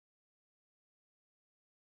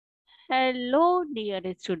Hello, dear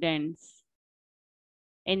students.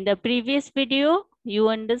 In the previous video, you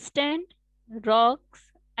understand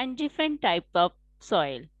rocks and different type of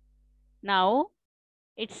soil. Now,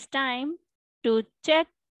 it's time to check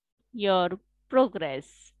your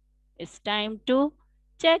progress. It's time to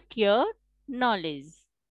check your knowledge.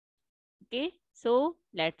 Okay, so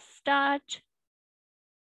let's start.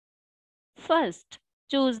 First,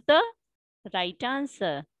 choose the right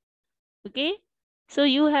answer. Okay, so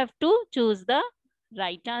you have to choose the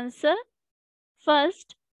right answer.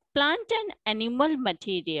 First, plant and animal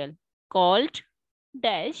material called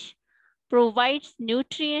dash provides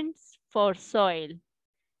nutrients for soil.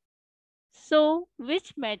 So,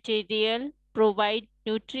 which material provide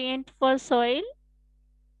nutrient for soil?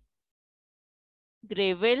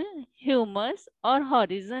 Gravel, humus or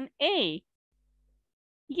horizon A?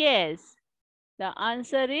 Yes, the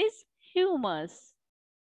answer is humus.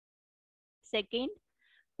 Second,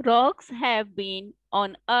 rocks have been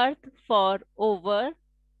on earth for over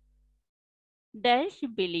dash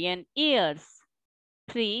billion years.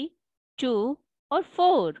 3, 2 or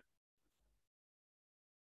 4?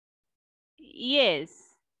 Yes,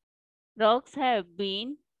 rocks have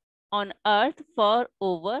been on Earth for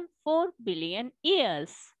over 4 billion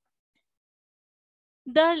years.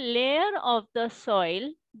 The layer of the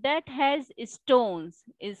soil that has stones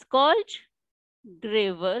is called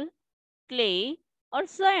gravel, clay, or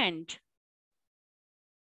sand.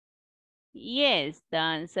 Yes, the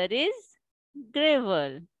answer is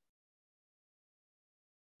gravel.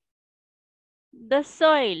 The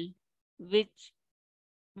soil which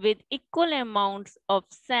with equal amounts of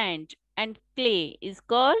sand and clay is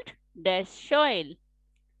called dash soil.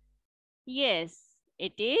 Yes,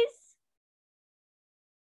 it is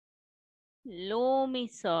loamy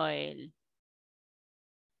soil.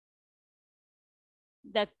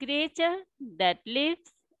 The creature that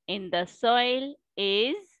lives in the soil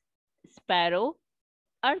is sparrow,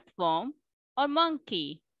 earthworm, or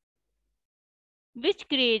monkey. Which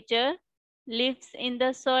creature lives in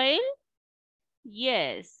the soil?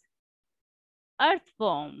 Yes,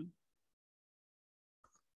 earthworm.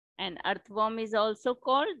 And earthworm is also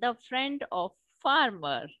called the friend of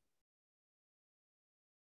farmer.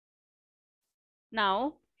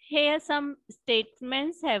 Now, here some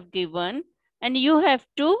statements have given and you have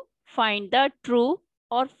to find the true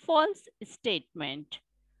or false statement.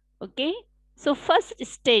 Okay. So first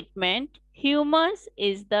statement, humus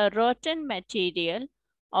is the rotten material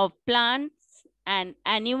of plants and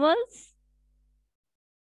animals.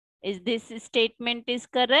 Is this statement is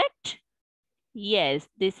correct? Yes,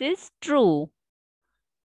 this is true.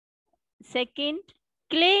 Second,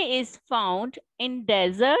 clay is found in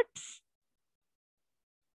deserts.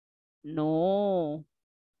 No.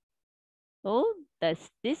 So this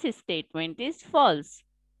statement is false.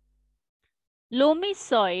 Loamy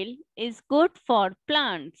soil is good for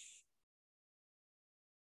plants.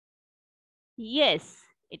 Yes,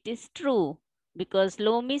 it is true because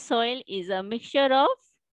loamy soil is a mixture of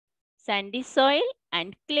sandy soil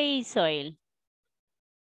and clay soil.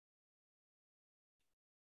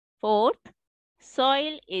 Fourth,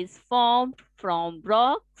 soil is formed from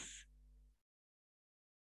rocks.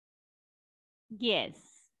 Yes,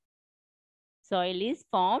 soil is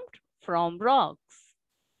formed from rocks.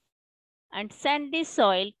 And sandy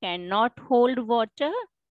soil cannot hold water.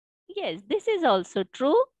 Yes, this is also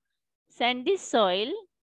true. Sandy soil,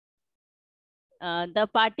 the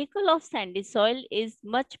particle of sandy soil is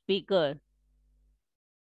much bigger.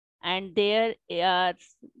 And there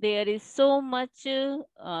is so much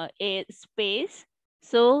air space,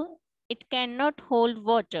 so it cannot hold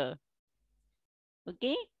water.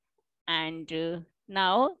 Okay, and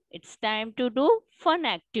now it's time to do fun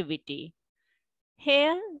activity.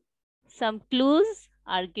 Here some clues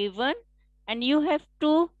are given and you have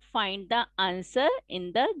to find the answer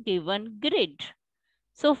in the given grid.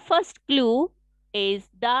 So first clue is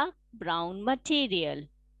dark brown material.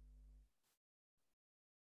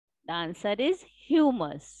 The answer is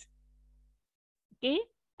humus. Okay,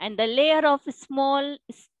 and the layer of small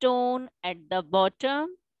stone at the bottom,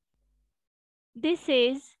 this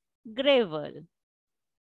is gravel.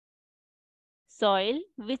 Soil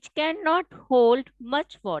which cannot hold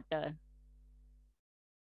much water.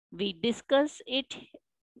 We discuss it,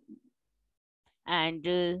 and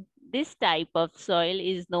this type of soil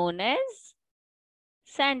is known as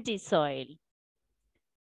sandy soil.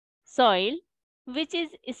 Soil which is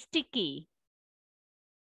sticky.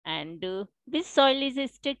 And which soil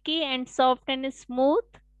is sticky and soft and smooth?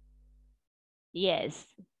 Yes,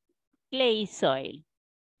 clay soil.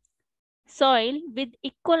 Soil with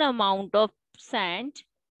equal amount of sand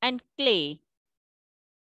and clay.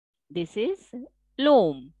 This is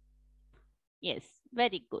loam. Yes,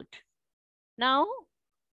 very good. Now,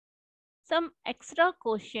 some extra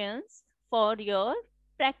questions for your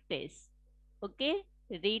practice. Okay,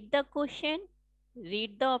 read the question,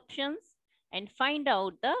 read the options, and find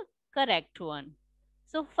out the correct one.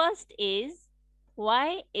 So, first is,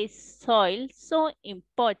 why is soil so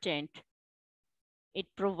important? It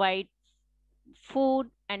provides food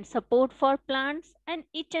and support for plants and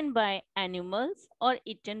eaten by animals or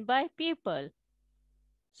eaten by people.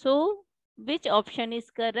 So, which option is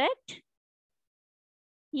correct?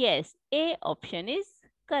 Yes, A option is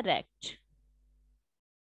correct.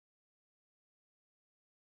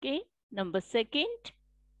 Okay, number second,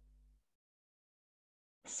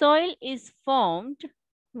 soil is formed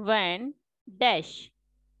when dash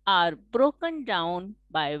are broken down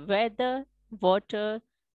by weather, water,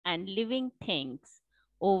 and living things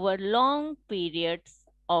over long periods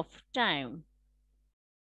of time.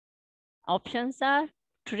 Options are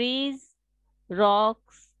trees,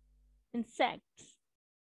 rocks, insects.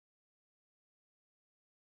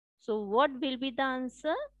 So, what will be the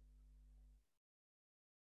answer?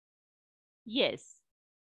 Yes,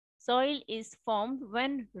 soil is formed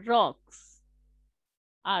when rocks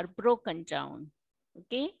are broken down.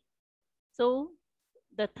 Okay, so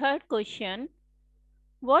the third question,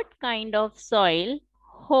 what kind of soil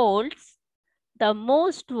holds the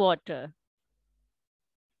most water?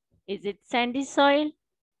 Is it sandy soil?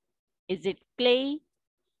 Is it clay?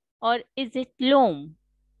 Or is it loam?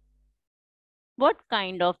 What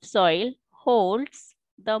kind of soil holds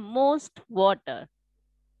the most water?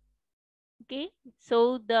 Okay,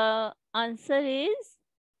 so the answer is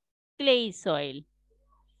clay soil,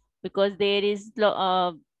 because there is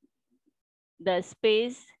the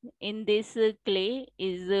space in this clay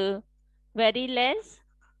is very less.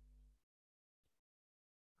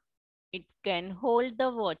 It can hold the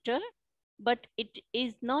water, but it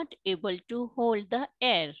is not able to hold the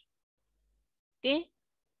air. Okay.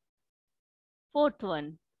 Fourth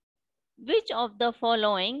one. Which of the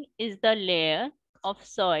following is the layer of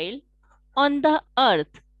soil on the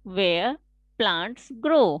earth where plants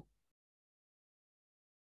grow?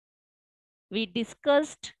 We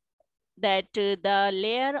discussed that the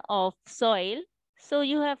layer of soil, so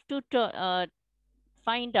you have to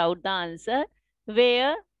find out the answer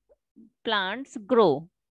where plants grow,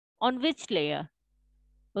 on which layer.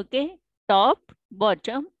 Okay, top,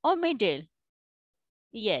 bottom, or middle?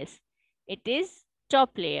 Yes, it is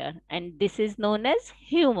top layer, and this is known as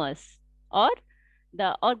humus or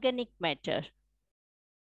the organic matter.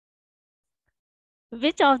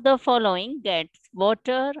 Which of the following gets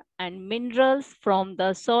water and minerals from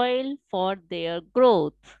the soil for their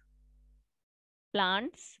growth?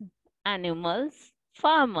 Plants, animals,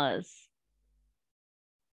 farmers.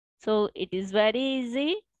 So it is very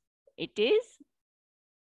easy. It is,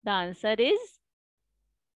 the answer is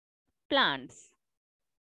plants.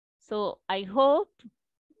 So I hope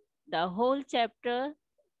the whole chapter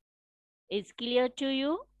is clear to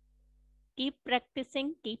you. Keep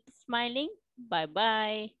practicing, keep smiling. Bye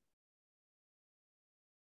bye.